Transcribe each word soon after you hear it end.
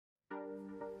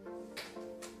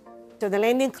So the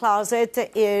landing closet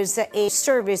is a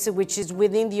service which is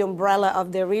within the umbrella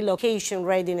of the relocation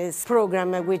readiness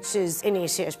program, which is an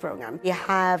ACS program. You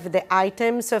have the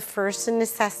items of first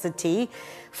necessity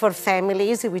for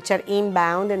families which are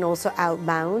inbound and also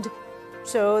outbound.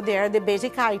 So there are the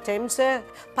basic items,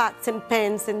 pots and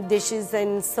pans and dishes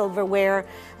and silverware.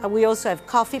 We also have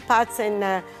coffee pots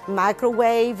and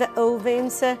microwave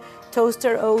ovens,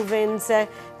 toaster ovens,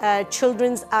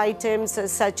 children's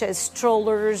items such as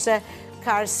strollers,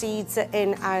 car seats,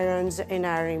 and irons and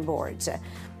ironing boards.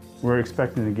 We're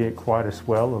expecting to get quite a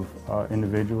swell of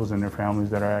individuals and their families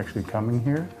that are actually coming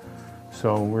here.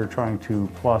 So we're trying to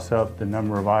plus up the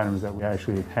number of items that we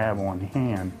actually have on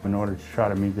hand in order to try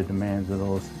to meet the demands of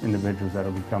those individuals that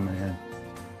will be coming in.